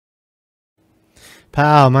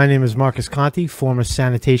Pal, my name is Marcus Conte, former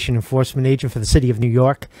sanitation enforcement agent for the city of New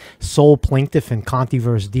York, sole plaintiff in Conte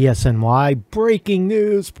vs. DSNY. Breaking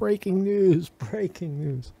news, breaking news, breaking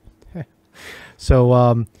news. So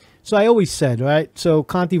I always said, right? So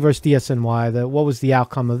Conte versus DSNY, what was the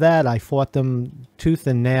outcome of that? I fought them tooth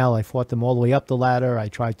and nail. I fought them all the way up the ladder. I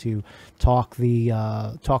tried to talk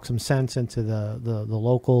some sense into the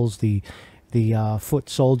locals, the foot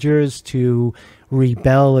soldiers, to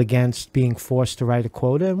rebel against being forced to write a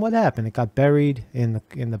quota. And what happened? It got buried in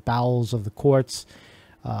the bowels of the courts.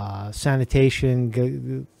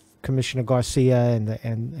 Sanitation, Commissioner Garcia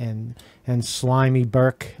and Slimy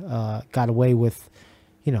Burke got away with,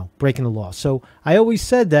 breaking the law. So I always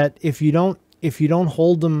said that if you don't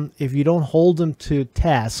hold them to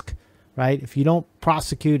task, right? If you don't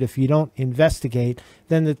prosecute, if you don't investigate,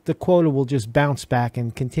 then the quota will just bounce back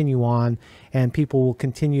and continue on, and people will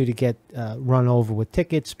continue to get run over with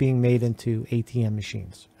tickets being made into ATM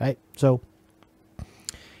machines, right? So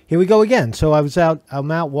here we go again. So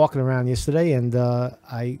I'm out walking around yesterday, and the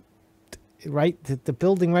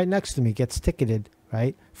building right next to me gets ticketed,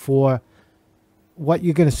 right, for what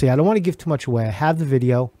you're going to see. I don't want to give too much away. I have the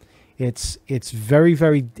video. It's very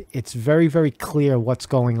clear what's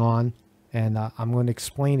going on. And I'm going to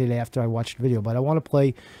explain it after I watch the video. But I want to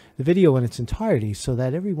play the video in its entirety so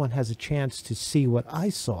that everyone has a chance to see what I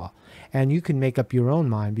saw. And you can make up your own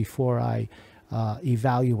mind before I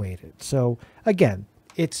evaluate it. So, again,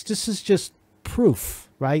 this is just proof,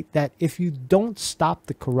 right, that if you don't stop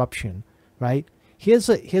the corruption, right, you're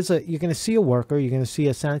going to see a worker, you're going to see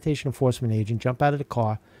a sanitation enforcement agent jump out of the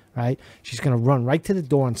car, right? She's going to run right to the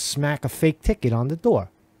door and smack a fake ticket on the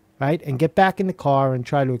door. Right, and get back in the car and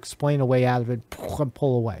try to explain a way out of it and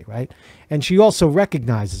pull away, right? And she also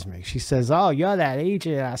recognizes me. She says, "Oh, you're that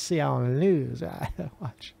agent I see on the news."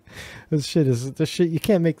 Watch, this shit. You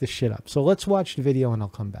can't make this shit up. So let's watch the video and I'll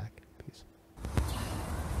come back. Peace.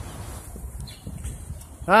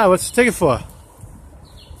 What's the ticket for?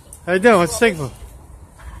 How you doing? What's the ticket for?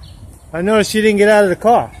 I noticed you didn't get out of the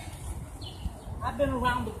car. I've been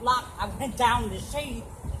around the block. I went down the shade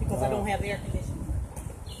because I don't have air conditioning.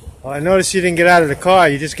 Well, I noticed you didn't get out of the car.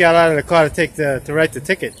 You just got out of the car to write the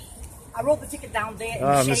ticket. I wrote the ticket down there in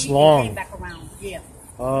the Miss shade Long. And came back around. Yeah.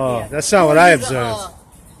 Oh, yeah. That's not what I observed.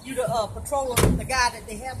 You the patroller, the guy that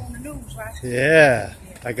they have on the news, right? Yeah,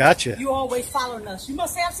 I got you. You always following us. You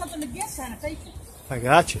must have something against sanitation. I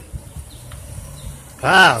got you.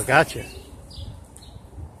 Wow, got you.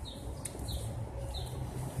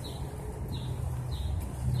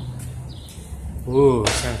 Ooh,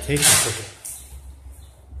 sanitation ticket.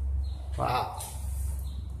 Wow.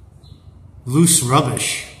 Loose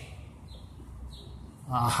rubbish.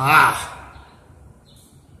 Aha.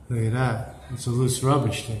 Look at that. It's a loose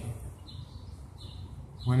rubbish thing.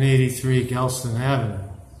 183 Gelston Avenue.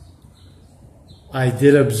 I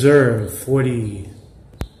did observe 40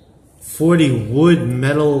 wood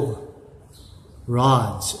metal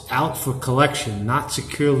rods out for collection, not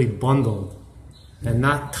securely bundled and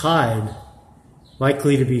not tied,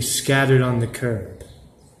 likely to be scattered on the curb.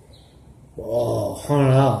 Oh,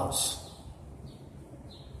 $100.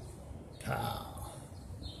 Wow.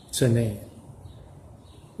 What's her name?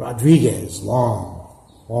 Rodriguez.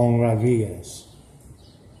 Long Rodriguez.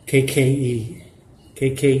 KKEA.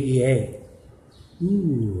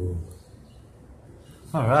 Ooh.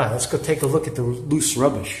 All right, let's go take a look at the loose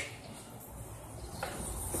rubbish.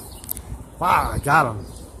 Wow, I got him.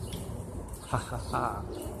 Ha ha ha.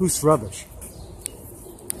 Loose rubbish.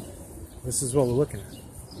 This is what we're looking at.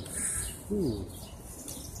 Ooh.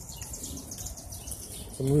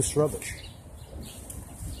 Some loose rubbish.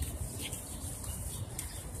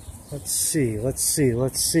 Let's see.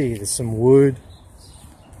 There's some wood.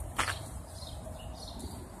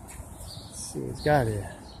 Let's see what it's got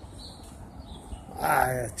here.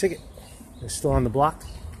 Yeah, ticket. They're still on the block?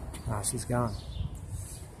 Ah, she's gone.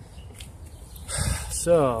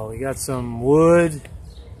 So, we got some wood.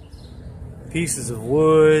 Pieces of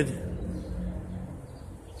wood.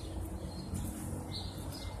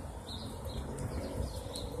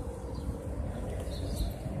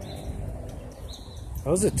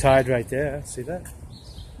 Those are tied right there. See that?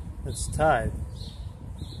 That's tied.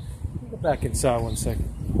 Go back inside 1 second.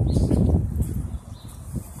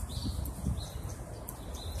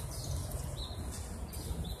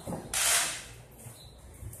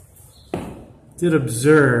 Did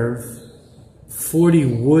observe 40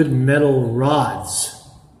 wood metal rods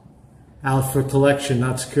out for collection,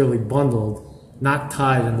 not securely bundled, not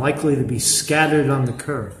tied, and likely to be scattered on the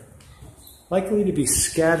curb. Likely to be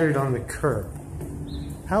scattered on the curb.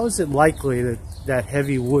 How is it likely that that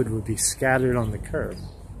heavy wood would be scattered on the curb?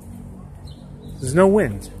 There's no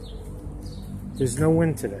wind. There's no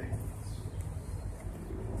wind today.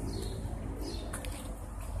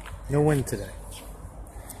 No wind today.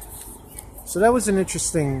 So that was an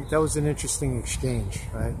interesting exchange,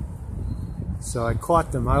 right? So I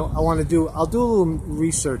caught them. I'll do a little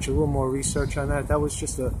research, a little more research on that. That was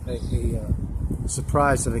just a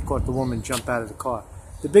surprise that I caught the woman jump out of the car.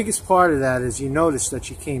 The biggest part of that is you notice that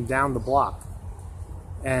she came down the block,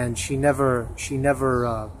 and I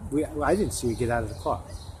didn't see her get out of the car.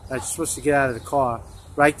 I was supposed to get out of the car,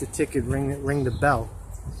 write the ticket, ring the bell.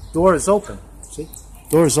 Door is open. See?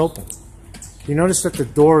 Door is open. You notice that the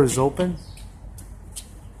door is open?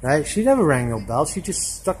 Right? She never rang no bell. She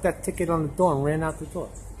just stuck that ticket on the door and ran out the door.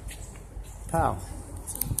 Pow.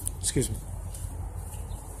 Excuse me.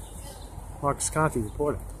 Marcus Conte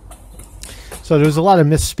reporting. So there was a lot of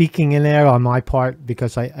misspeaking in there on my part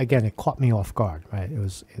because again it caught me off guard, right? It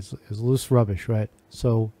was loose rubbish, right?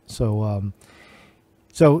 So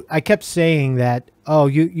I kept saying that, oh,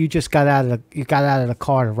 you just got out of the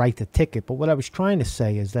car to write the ticket. But what I was trying to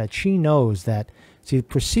say is that she knows that, see, the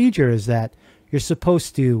procedure is that you're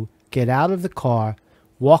supposed to get out of the car,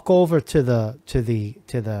 walk over to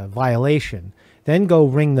the violation, then go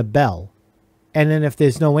ring the bell, and then if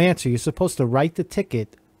there's no answer, you're supposed to write the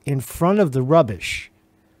ticket in front of the rubbish,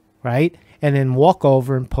 right? And then walk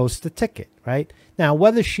over and post the ticket, right? Now,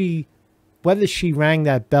 whether she rang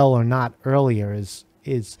that bell or not earlier is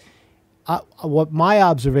what my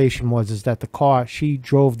observation was is that the car, she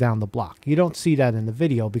drove down the block. You don't see that in the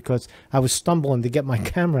video because I was stumbling to get my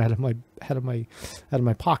camera out of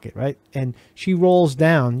my pocket, right? And she rolls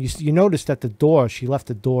down. You notice that the door, she left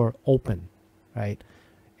the door open, right?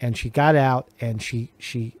 And she got out, and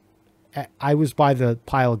I was by the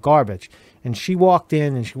pile of garbage, and she walked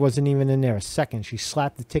in, and she wasn't even in there a second. She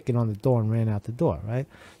slapped the ticket on the door and ran out the door, right?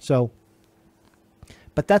 So,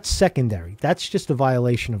 but that's secondary. That's just a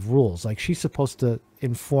violation of rules. Like, she's supposed to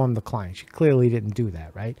inform the client. She clearly didn't do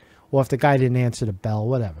that, right? Or if the guy didn't answer the bell,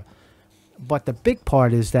 whatever. But the big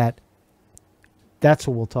part is that's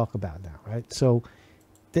what we'll talk about now, right? So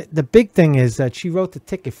the big thing is that she wrote the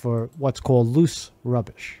ticket for what's called loose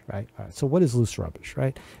rubbish, right? All right, so what is loose rubbish,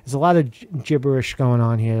 right? There's a lot of gibberish going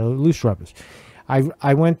on here. Loose rubbish.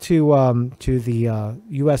 I went to the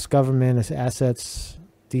U.S. government assets,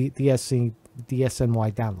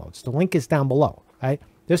 DSNY downloads. The link is down below, right?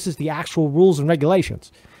 This is the actual rules and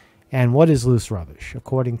regulations. And what is loose rubbish,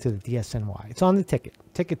 according to the DSNY? It's on the ticket.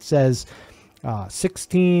 Ticket says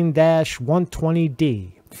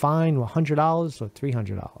 16-120D. Fine $100 or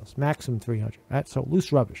 $300. Maximum $300. Right? So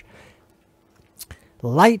loose rubbish.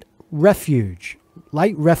 Light refuge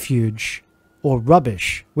or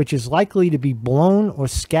rubbish, which is likely to be blown or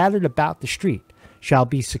scattered about the street, shall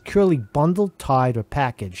be securely bundled, tied, or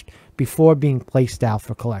packaged before being placed out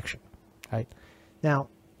for collection. Right? Now,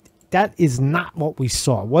 that is not what we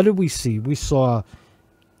saw. What did we see? We saw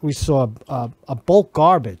a bulk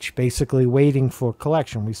garbage basically waiting for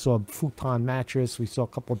collection. We saw a futon mattress. We saw a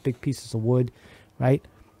couple of big pieces of wood, right?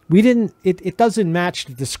 We didn't, it doesn't match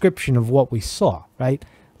the description of what we saw, right?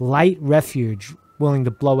 Light refuge willing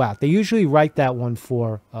to blow out. They usually write that one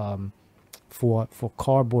for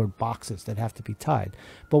cardboard boxes that have to be tied.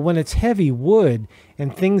 But when it's heavy wood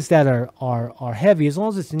and things that are heavy, as long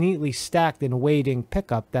as it's neatly stacked in a waiting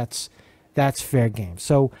pickup, that's fair game.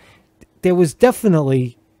 So there was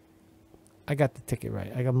definitely, I got the ticket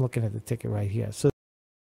right. I'm looking at the ticket right here. So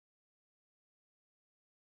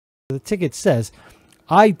the ticket says,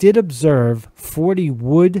 I did observe 40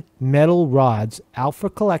 wood metal rods out for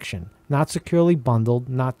collection, not securely bundled,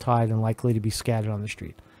 not tied, and likely to be scattered on the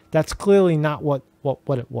street. That's clearly not what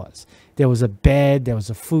it was. There was a bed, there was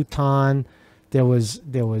a futon, there was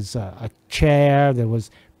a chair, there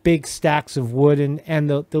was big stacks of wood, and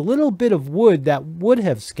the little bit of wood that would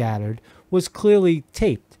have scattered was clearly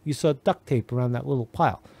taped. You saw duct tape around that little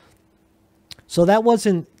pile. So that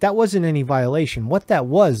wasn't any violation. What that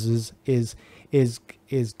was is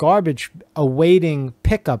garbage awaiting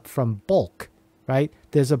pickup from bulk, right?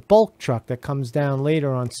 There's a bulk truck that comes down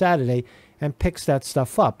later on Saturday and picks that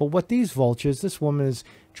stuff up. But what these vultures, this woman is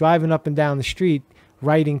driving up and down the street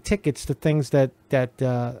writing tickets to things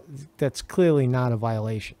that's clearly not a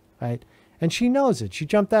violation, right? And she knows it. She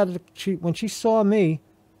jumped out of when she saw me,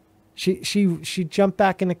 she jumped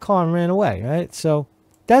back in the car and ran away, right? So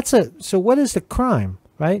so what is the crime,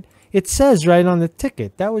 right? It says right on the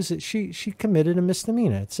ticket. That was it. She committed a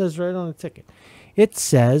misdemeanor. It says right on the ticket. It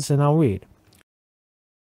says, and I'll read.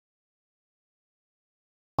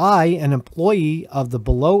 I, an employee of the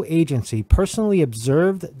below agency, personally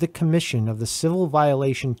observed the commission of the civil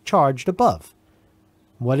violation charged above.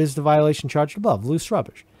 What is the violation charged above? Loose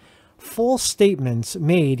rubbish. false statements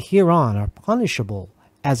made hereon are punishable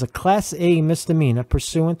as a Class A misdemeanor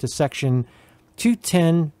pursuant to Section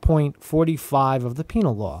 210.45 of the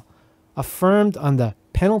Penal Law, affirmed under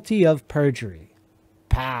penalty of perjury.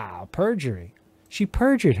 Pow, perjury. She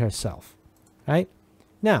perjured herself, right?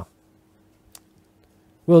 Now,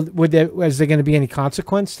 is there going to be any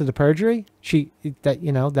consequence to the perjury?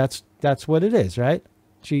 That's what it is, right?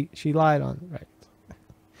 She lied on, right?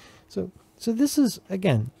 So this is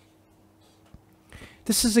again.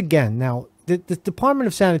 Now, the Department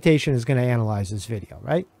of Sanitation is going to analyze this video,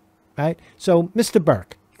 right? Right. So, Mr.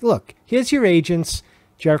 Burke, look, here's your agents,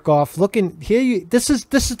 jerk off. Looking here, this is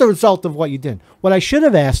the result of what you did. What I should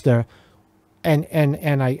have asked her, and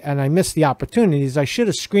I missed the opportunities. I should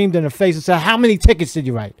have screamed in her face and said, "How many tickets did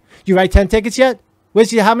you write? You write 10 tickets yet?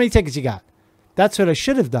 How many tickets you got?" That's what I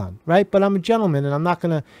should have done, right? But I'm a gentleman, and I'm not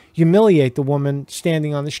going to humiliate the woman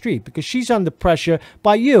standing on the street because she's under pressure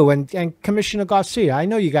by you and Commissioner Garcia. I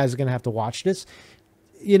know you guys are going to have to watch this.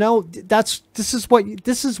 You know, this is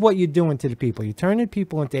what you're doing to the people. You're turning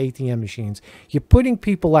people into ATM machines. You're putting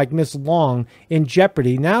people like Miss Long in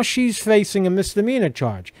jeopardy. Now she's facing a misdemeanor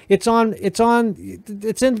charge. It's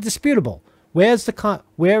indisputable. Where is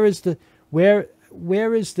the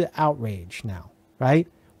outrage now, right?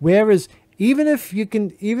 Even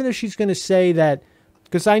if she's going to say that,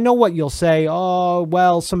 because I know what you'll say. Oh,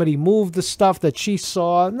 well, somebody moved the stuff that she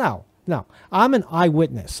saw. No. I'm an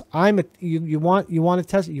eyewitness. You want to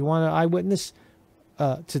test it? You want an eyewitness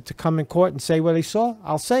to come in court and say what they saw?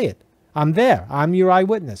 I'll say it. I'm there. I'm your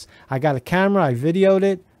eyewitness. I got a camera. I videoed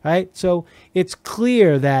it. Right. So it's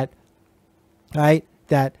clear that, right,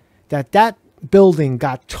 that building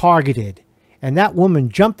got targeted. And that woman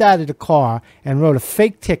jumped out of the car and wrote a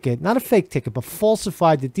fake ticket, not a fake ticket, but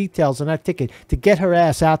falsified the details on that ticket to get her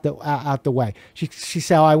ass out the way. She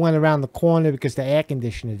said, "Oh, I went around the corner because the air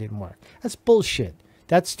conditioner didn't work." That's bullshit.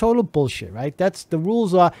 That's total bullshit, right? That's the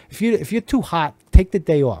rules are, if you're too hot, take the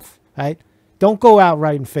day off, right? Don't go out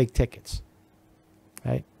writing fake tickets,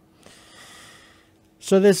 right?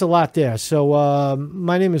 So there's a lot there. So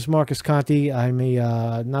my name is Marcus Conte. I'm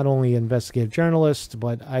a not only an investigative journalist,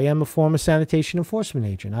 but I am a former sanitation enforcement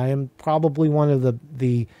agent. I am probably one of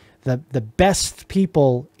the best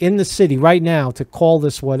people in the city right now to call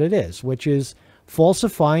this what it is, which is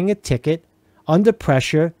falsifying a ticket under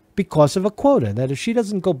pressure because of a quota. That if she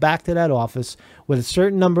doesn't go back to that office with a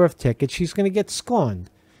certain number of tickets, she's going to get scorned.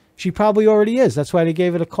 She probably already is. That's why they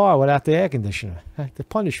gave her a car without the air conditioner. The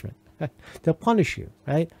punishment. They'll punish you,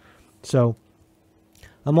 right? So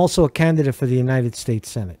I'm also a candidate for the United States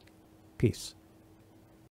Senate. Peace.